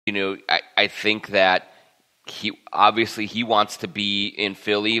I think that he wants to be in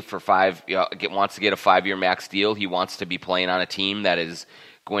Philly for wants to get a 5-year max deal. He wants to be playing on a team that is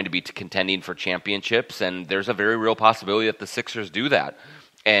going to be contending for championships, and there's a very real possibility that the Sixers do that,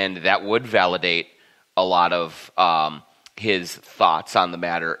 and that would validate a lot of his thoughts on the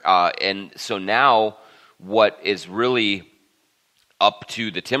matter. And so now, what is really up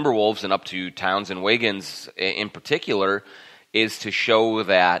to the Timberwolves and up to Towns and Wiggins in particular is to show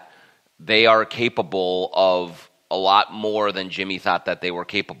that they are capable of a lot more than Jimmy thought that they were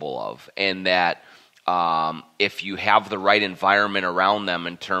capable of, and that if you have the right environment around them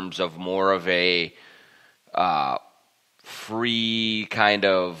in terms of more of a free kind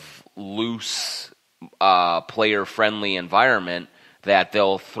of loose player-friendly environment, that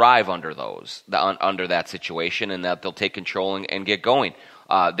they'll thrive under that situation, and that they'll take control and get going.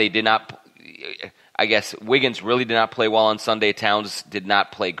 They did not. I guess Wiggins really did not play well on Sunday. Towns did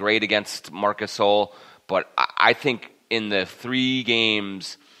not play great against Marc Gasol, but I think in the 3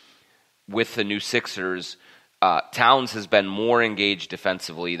 games with the new Sixers, Towns has been more engaged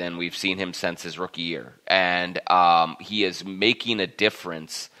defensively than we've seen him since his rookie year, and he is making a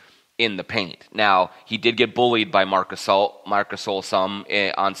difference in the paint. Now, he did get bullied by Marc Gasol some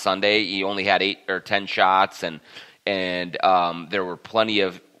on Sunday. He only had 8 or 10 shots, and there were plenty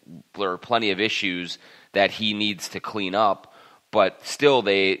of issues that he needs to clean up. But still,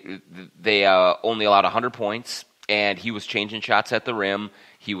 they only allowed 100 points, and he was changing shots at the rim.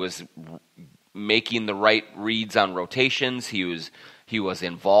 He was making the right reads on rotations. He was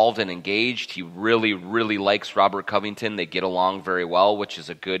involved and engaged. He really, really likes Robert Covington. They get along very well, which is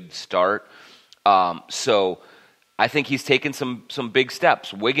a good start. So I think he's taken some big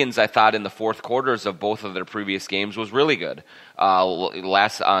steps. Wiggins, I thought, in the fourth quarters of both of their previous games was really good.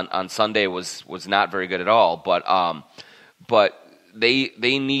 Last on Sunday was not very good at all. But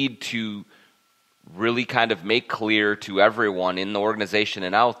they need to really kind of make clear to everyone in the organization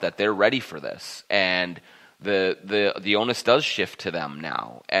and out that they're ready for this, and the onus does shift to them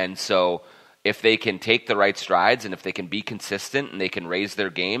now. And so if they can take the right strides and if they can be consistent and they can raise their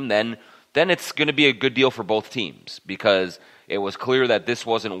game, then it's going to be a good deal for both teams, because it was clear that this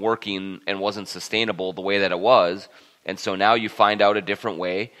wasn't working and wasn't sustainable the way that it was. And so now you find out a different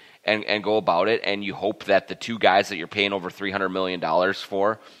way and go about it, and you hope that the 2 guys that you're paying over $300 million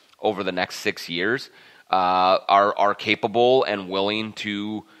for over the next 6 years are capable and willing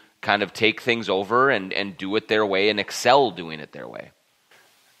to kind of take things over and do it their way and excel doing it their way.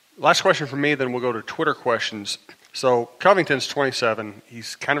 Last question from me, then we'll go to Twitter questions. So Covington's 27.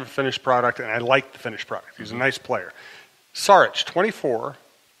 He's kind of a finished product, and I like the finished product. He's a nice player. Saric, 24,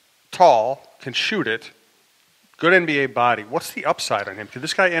 tall, can shoot it, good NBA body. What's the upside on him? Could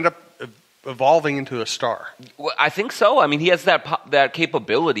this guy end up evolving into a star? Well, I think so. I mean, he has that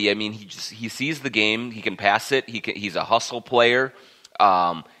capability. I mean, he sees the game. He can pass it. He's a hustle player.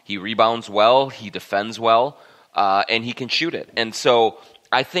 He rebounds well. He defends well, and he can shoot it. And so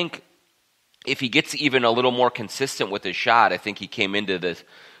I think if he gets even a little more consistent with his shot, I think he came into the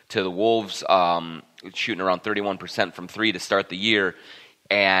Wolves shooting around 31% from 3 to start the year.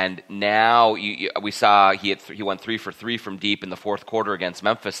 And now we saw he went 3 for 3 from deep in the fourth quarter against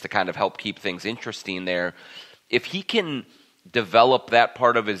Memphis to kind of help keep things interesting there. If he can develop that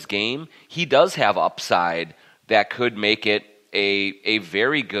part of his game, he does have upside that could make it a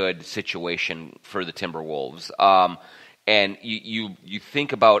very good situation for the Timberwolves. And you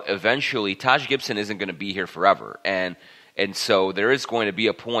think about eventually Taj Gibson isn't going to be here forever, and so there is going to be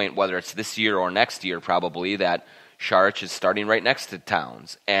a point, whether it's this year or next year probably, that Saric is starting right next to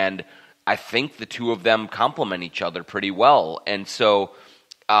Towns, and I think the two of them complement each other pretty well, and so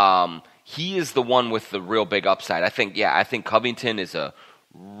he is the one with the real big upside. I think Covington is a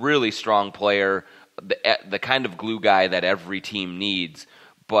really strong player, the kind of glue guy that every team needs.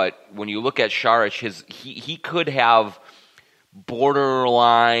 But when you look at Saric, he could have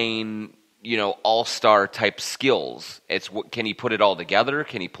borderline, all-star type skills. Can he put it all together?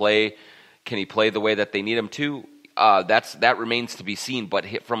 Can he play the way that they need him to? That remains to be seen. But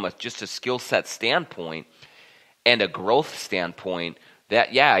from just a skill set standpoint and a growth standpoint,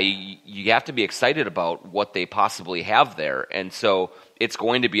 you have to be excited about what they possibly have there. And so it's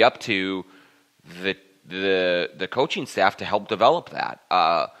going to be up to the coaching staff to help develop that.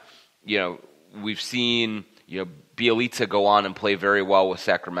 We've seen Bielitsa go on and play very well with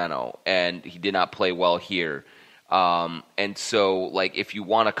Sacramento, and he did not play well here. And so, if you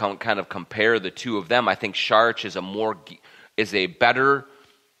want to kind of compare the two of them, I think Saric is a better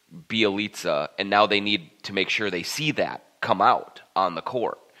Bielitsa, and now they need to make sure they see that come out on the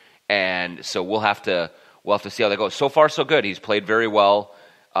court. And so we'll have to see how that goes. So far, so good. He's played very well.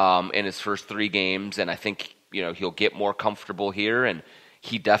 in his first 3 games, and I think he'll get more comfortable here, and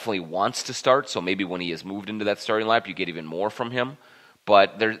he definitely wants to start. So maybe when he is moved into that starting lineup, you get even more from him.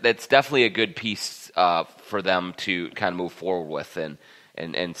 But that's definitely a good piece for them to kind of move forward with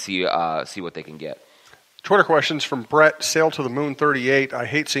and see what they can get. Twitter questions from Brett, Sail to the Moon 38. I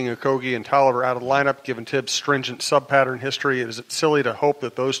hate seeing Okogie and Tolliver out of the lineup, given Tibbs' stringent sub-pattern history. Is it silly to hope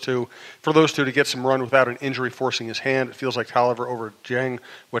that those two to get some run without an injury forcing his hand? It feels like Tolliver over Jang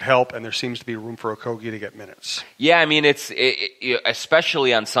would help, and there seems to be room for Okogie to get minutes. Yeah, I mean,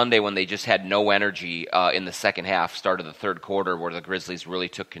 especially on Sunday when they just had no energy in the second half, start of the third quarter, where the Grizzlies really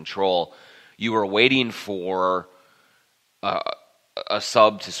took control. You were waiting for a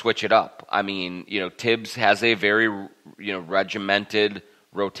sub to switch it up. I mean, Tibbs has a very, regimented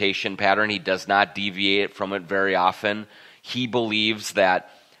rotation pattern. He does not deviate from it very often. He believes that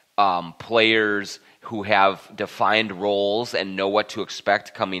players who have defined roles and know what to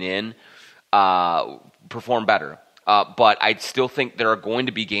expect coming in perform better. But I still think there are going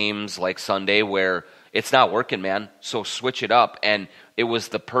to be games like Sunday where it's not working, man. So switch it up. And it was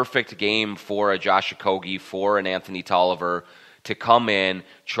the perfect game for a Josh Okogie, for an Anthony Tolliver, to come in,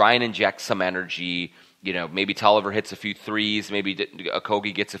 try and inject some energy. Maybe Tolliver hits a few threes, maybe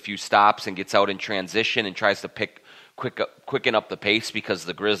Okogie gets a few stops and gets out in transition and tries to quicken up the pace, because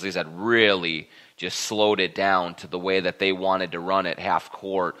the Grizzlies had really just slowed it down to the way that they wanted to run it, half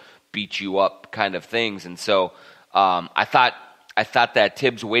court, beat you up kind of things. And so I thought that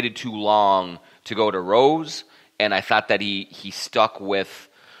Tibbs waited too long to go to Rose, and I thought that he stuck with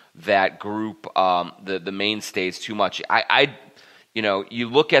that group, the mainstays, too much. You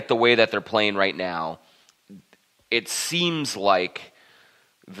look at the way that they're playing right now, it seems like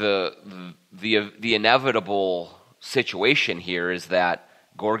the inevitable situation here is that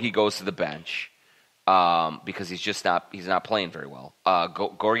Gorgie goes to the bench because he's not playing very well.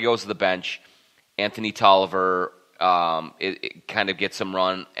 Gorgie goes to the bench. Anthony Tolliver it kind of gets some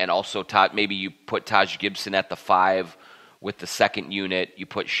run, and also maybe you put Taj Gibson at the 5 with the second unit. You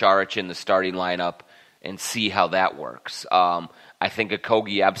put Saric in the starting lineup and see how that works. I think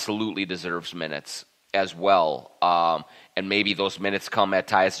Okogie absolutely deserves minutes as well. And maybe those minutes come at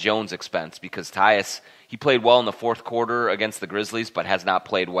Tyus Jones' expense, because Tyus, he played well in the fourth quarter against the Grizzlies, but has not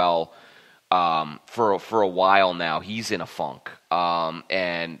played well for a while now. He's in a funk.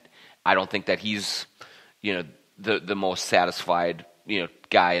 And I don't think that he's, the most satisfied,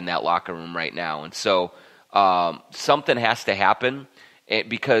 guy in that locker room right now. And so something has to happen,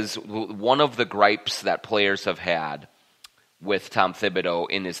 because one of the gripes that players have had with Tom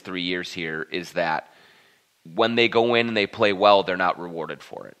Thibodeau in his 3 years here is that when they go in and they play well, they're not rewarded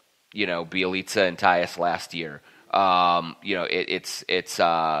for it. Bielitsa and Tyus last year. It's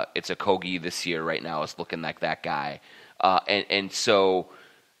Okogie this year right now is looking like that guy. And so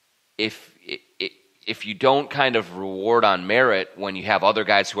if you don't kind of reward on merit when you have other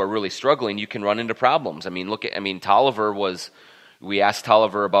guys who are really struggling, you can run into problems. Tolliver we asked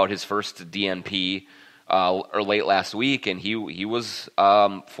Tolliver about his first DNP or late last week, and he was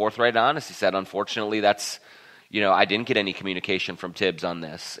forthright and honest. He said, unfortunately, that's, I didn't get any communication from Tibbs on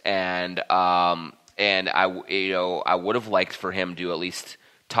this, and I would have liked for him to at least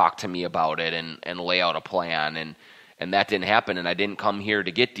talk to me about it and lay out a plan, and that didn't happen, and I didn't come here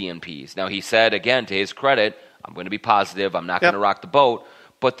to get DNPs. Now, he said, again, to his credit, I'm going to be positive, I'm not going to rock the boat,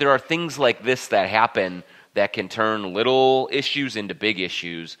 but there are things like this that happen that can turn little issues into big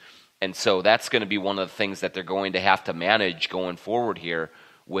issues, and so that's going to be one of the things that they're going to have to manage going forward here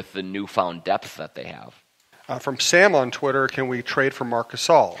with the newfound depth that they have. From Sam on Twitter, can we trade for Marc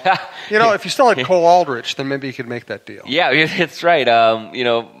Gasol? If you still had Cole Aldrich, then maybe you could make that deal. Yeah, it's right.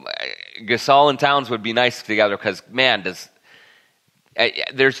 Gasol and Towns would be nice together, because, man,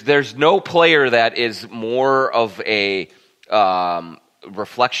 there's no player that is more of a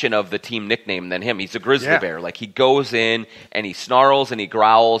reflection of the team nickname than him. He's a grizzly bear. Like, he goes in and he snarls and he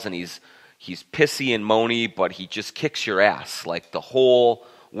growls and he's pissy and moany, but he just kicks your ass like the whole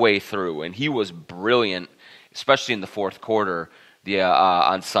way through. And he was brilliant, especially in the fourth quarter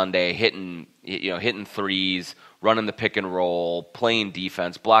on Sunday, hitting threes, running the pick and roll, playing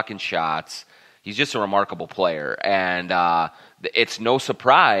defense, blocking shots. He's just a remarkable player, and it's no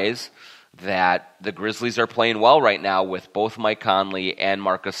surprise that the Grizzlies are playing well right now with both Mike Conley and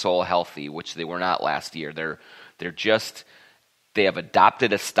Marc Gasol healthy, which they were not last year. They have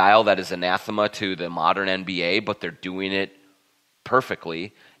adopted a style that is anathema to the modern NBA, but they're doing it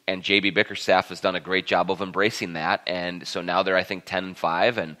perfectly. And JB Bickerstaff has done a great job of embracing that, and so now they're, I think,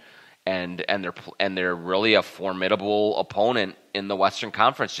 10-5, and they're really a formidable opponent in the Western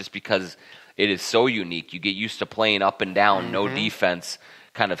Conference, just because it is so unique. You get used to playing up and down, no defense,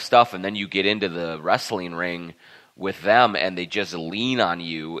 kind of stuff, and then you get into the wrestling ring with them, and they just lean on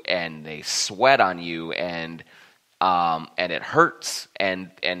you, and they sweat on you, and it hurts,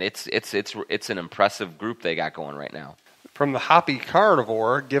 and it's an impressive group they got going right now. From the Hoppy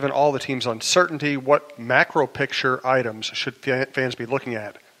Carnivore, given all the team's uncertainty, what macro picture items should fans be looking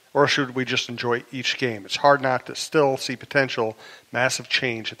at? Or should we just enjoy each game? It's hard not to still see potential massive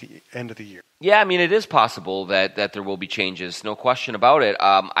change at the end of the year. Yeah, I mean, it is possible that there will be changes, no question about it.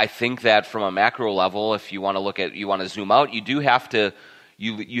 I think that from a macro level, if you want to zoom out, you do have to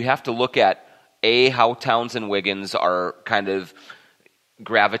you have to look at how Towns and Wiggins are kind of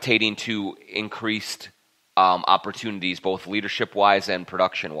gravitating to increased opportunities, both leadership-wise and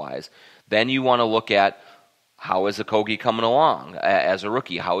production-wise. Then you want to look at how is Okogie coming along as a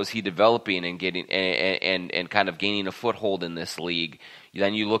rookie? How is he developing and getting and kind of gaining a foothold in this league?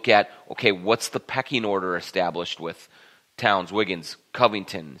 Then you look at, okay, what's the pecking order established with Towns, Wiggins,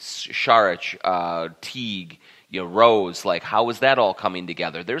 Covington, Saric, Teague, Rose? Like, how is that all coming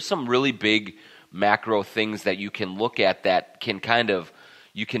together? There's some really big macro things that you can look at that can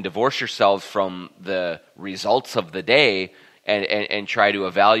you can divorce yourselves from the results of the day and try to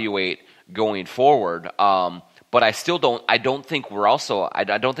evaluate going forward. But I don't think we're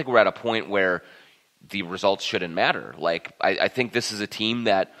at a point where the results shouldn't matter. Like, I think this is a team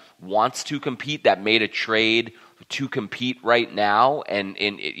that wants to compete, that made a trade to compete right now, and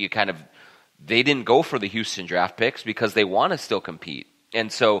they didn't go for the Houston draft picks because they want to still compete. And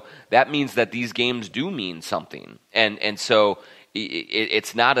so that means that these games do mean something. And so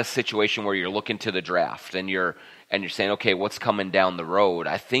it's not a situation where you're looking to the draft and you're saying, okay, what's coming down the road?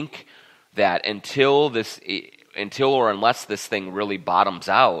 I think that until or unless this thing really bottoms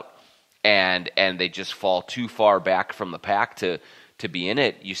out and they just fall too far back from the pack to be in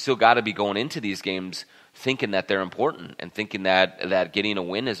it, you still got to be going into these games thinking that they're important and thinking that getting a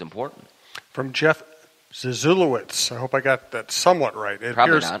win is important. From Jeff Zizulowitz, I hope I got that somewhat right.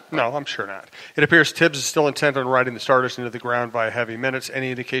 Probably not. No, I'm sure not. It appears Tibbs is still intent on riding the starters into the ground via heavy minutes.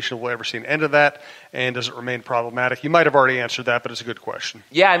 Any indication we'll ever see an end of that? And does it remain problematic? You might have already answered that, but it's a good question.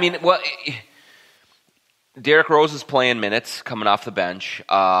 Yeah, I mean, well, Derrick Rose is playing minutes coming off the bench.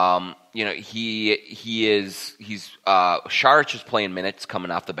 Saric is playing minutes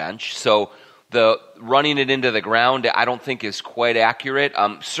coming off the bench. So the running it into the ground, I don't think is quite accurate.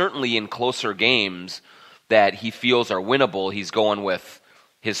 Certainly in closer games that he feels are winnable, he's going with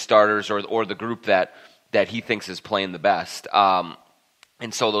his starters or the group that he thinks is playing the best. And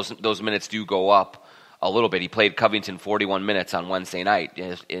so those minutes do go up a little bit. He played Covington 41 minutes on Wednesday night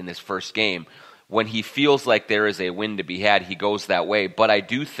in his first game. When he feels like there is a win to be had, he goes that way. But I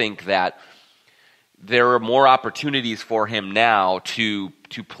do think that there are more opportunities for him now to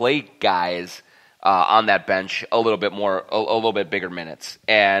play guys on that bench a little bit bigger minutes.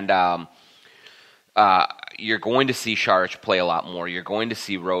 And you're going to see Saric play a lot more. You're going to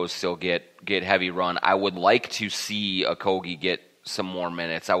see Rose still get heavy run. I would like to see Okogie get some more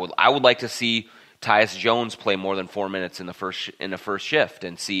minutes. I would like to see Tyus Jones play more than 4 minutes in the first shift,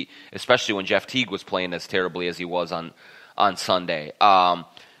 and see, especially when Jeff Teague was playing as terribly as he was on Sunday.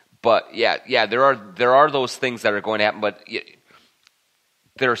 But yeah, there are those things that are going to happen. But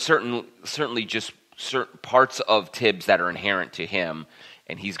there are certainly just certain parts of Tibbs that are inherent to him,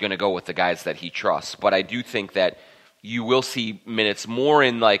 and he's going to go with the guys that he trusts. But I do think that you will see minutes more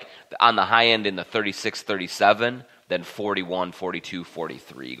in, like, on the high end in the 36, 37 than 41, 42,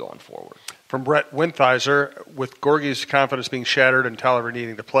 43 going forward. From Brett Winthizer, with Gorgie's confidence being shattered and Tolliver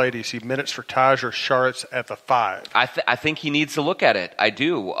needing to play, do you see minutes for Taj or Saric at the 5? I think he needs to look at it. I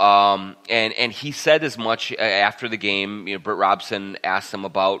do. And he said as much after the game. Britt Robson asked him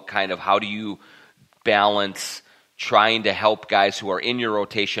about kind of how do you balance trying to help guys who are in your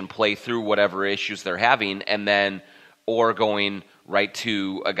rotation play through whatever issues they're having, and then or going right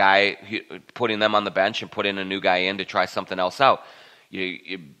to a guy, putting them on the bench and putting a new guy in to try something else out.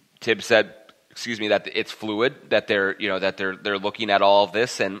 Tibbs said, that it's fluid, that they're looking at all of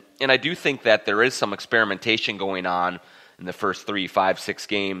this, and I do think that there is some experimentation going on in the first 3, 5, 6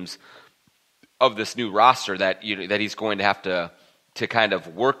 games of this new roster that he's going to have to kind of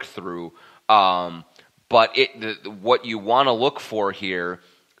work through. But what you want to look for here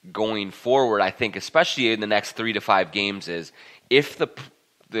going forward, I think, especially in the next 3 to 5 games, is if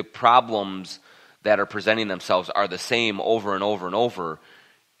the problems that are presenting themselves are the same over and over and over,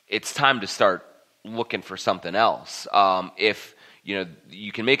 it's time to start looking for something else. If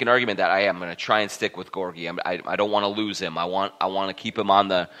you can make an argument that I'm going to try and stick with Gorgie. I don't want to lose him. I want to keep him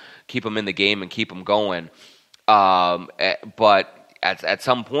in the game and keep him going. But at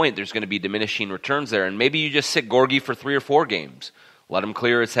some point, there's going to be diminishing returns there, and maybe you just sit Gorgie for 3 or 4 games. Let him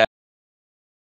clear his head.